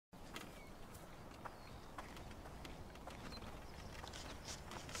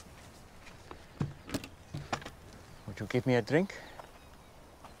you give me a drink?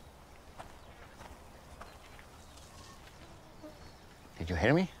 Did you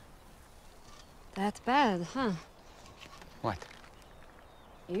hear me? That bad, huh? What?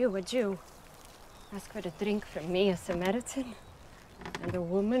 You, a Jew, ask for a drink from me, a Samaritan, and a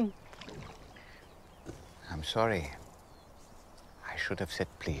woman. I'm sorry. I should have said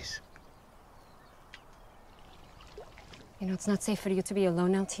please. You know, it's not safe for you to be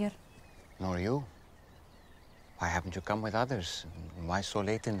alone out here. Nor you. Why haven't you come with others? Why so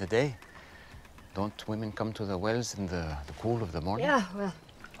late in the day? Don't women come to the wells in the cool of the morning? Yeah, well,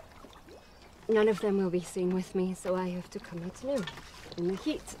 none of them will be seen with me, so I have to come out now, in the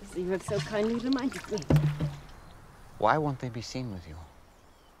heat, as you have so kindly reminded me. Why won't they be seen with you?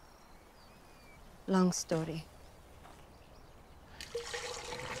 Long story.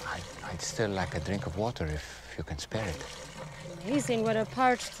 I'd still like a drink of water if you can spare it. Amazing what a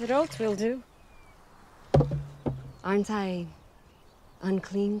parched throat will do. Aren't I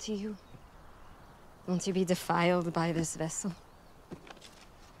unclean to you? Won't you be defiled by this vessel?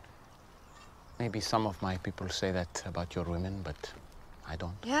 Maybe some of my people say that about your women, but I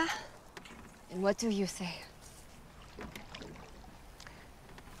don't. Yeah? And what do you say?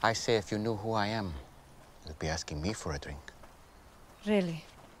 I say if you knew who I am, you'd be asking me for a drink. Really?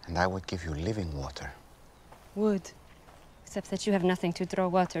 And I would give you living water. Would. Except that you have nothing to draw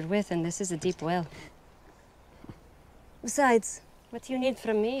water with, and this is a deep well. Besides, what do you need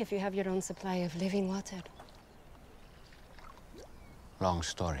from me if you have your own supply of living water? Long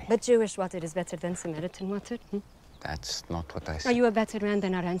story. But Jewish water is better than Samaritan water, That's not what I said. Are you a better man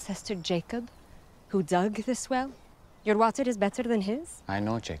than our ancestor Jacob, who dug this well? Your water is better than his? I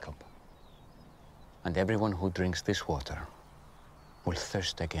know Jacob. And everyone who drinks this water will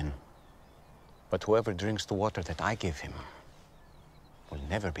thirst again. But whoever drinks the water that I give him will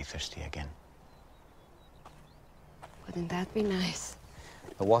never be thirsty again. Wouldn't that be nice?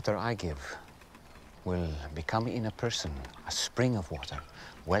 The water I give will become in a person a spring of water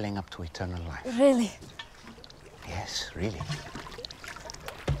welling up to eternal life. Really? Yes, really.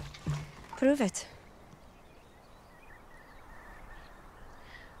 Prove it.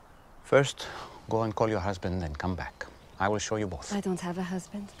 First, go and call your husband and come back. I will show you both. I don't have a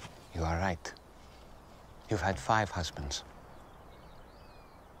husband. You are right. You've had 5 husbands.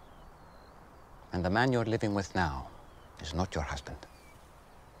 And the man you're living with now is not your husband.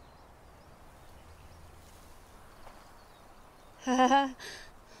 Oh,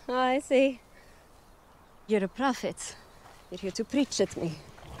 I see. You're a prophet. You're here to preach at me.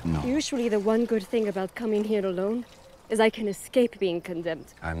 No. Usually the one good thing about coming here alone is I can escape being condemned.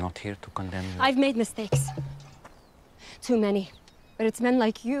 I'm not here to condemn you. I've made mistakes. Too many. But it's men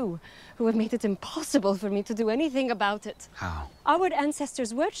like you who have made it impossible for me to do anything about it. How? Our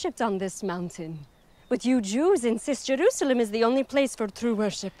ancestors worshipped on this mountain. But you Jews insist Jerusalem is the only place for true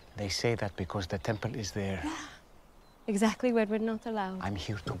worship. They say that because the temple is there. Exactly where we're not allowed. I'm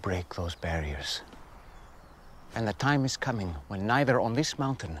here to break those barriers. And the time is coming when neither on this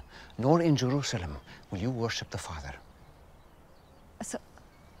mountain nor in Jerusalem will you worship the Father. So,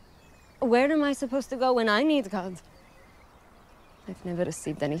 where am I supposed to go when I need God? I've never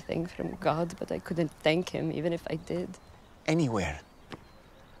received anything from God, but I couldn't thank him even if I did. Anywhere.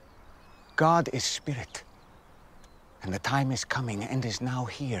 God is spirit. And the time is coming and is now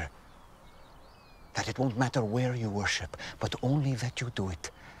here that it won't matter where you worship, but only that you do it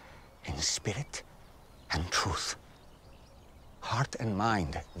in spirit and truth. Heart and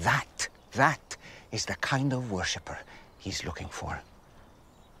mind, that is the kind of worshiper he's looking for.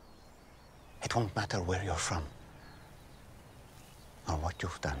 It won't matter where you're from or what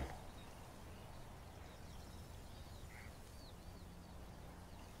you've done.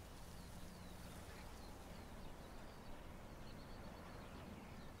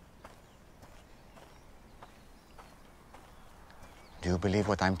 Do you believe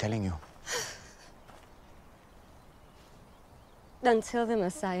what I'm telling you? Until the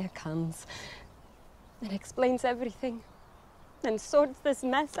Messiah comes and explains everything and sorts this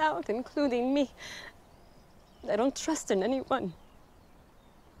mess out, including me, I don't trust in anyone.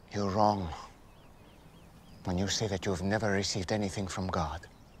 You're wrong when you say that you've never received anything from God.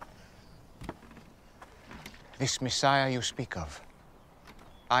 This Messiah you speak of,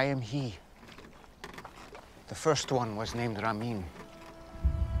 I am he. The first one was named Ramin.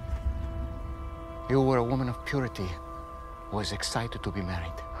 You were a woman of purity who was excited to be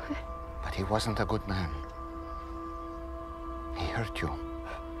married. But he wasn't a good man. He hurt you.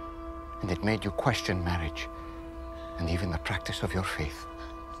 And it made you question marriage and even the practice of your faith.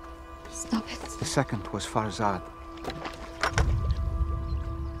 Stop it. The second was Farzad.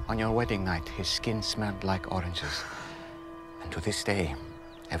 On your wedding night, his skin smelled like oranges, To this day,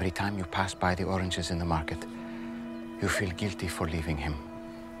 every time you pass by the oranges in the market, you feel guilty for leaving him,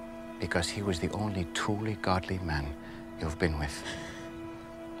 because he was the only truly godly man you've been with.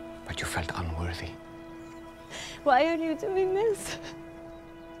 But you felt unworthy. Why are you doing this?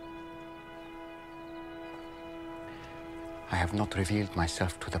 I have not revealed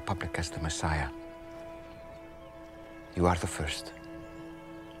myself to the public as the Messiah. You are the first.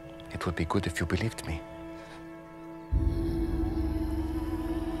 It would be good if you believed me.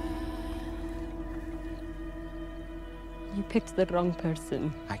 You picked the wrong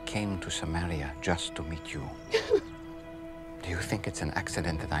person. I came to Samaria just to meet you. Do you think it's an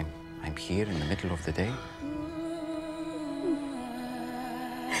accident that I'm here in the middle of the day?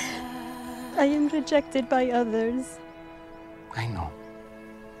 I am rejected by others. I know.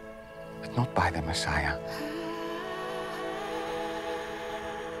 But not by the Messiah.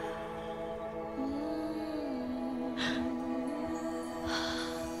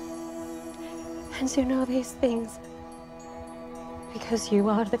 And you know these things because you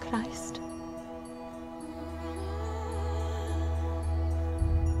are the Christ.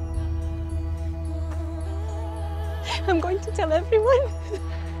 I'm going to tell everyone.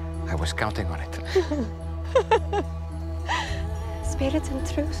 I was counting on it. Spirit and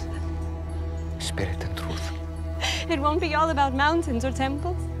truth. Spirit and truth. It won't be all about mountains or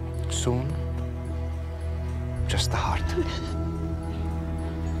temples. Soon, just the heart.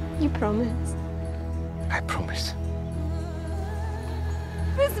 You promise. I promise.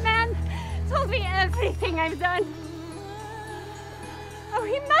 This man told me everything I've done. Oh,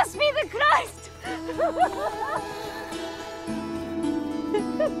 he must be the Christ!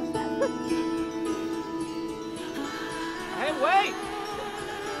 Hey, wait!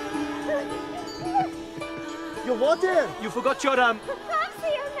 You what there? You forgot your, Fancy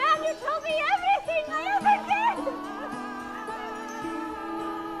you, man! You told me everything I ever did!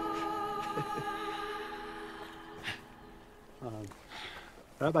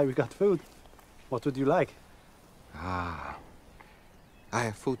 Rabbi, we got food. What would you like? Ah. I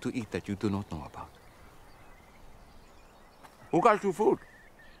have food to eat that you do not know about. Who got you food?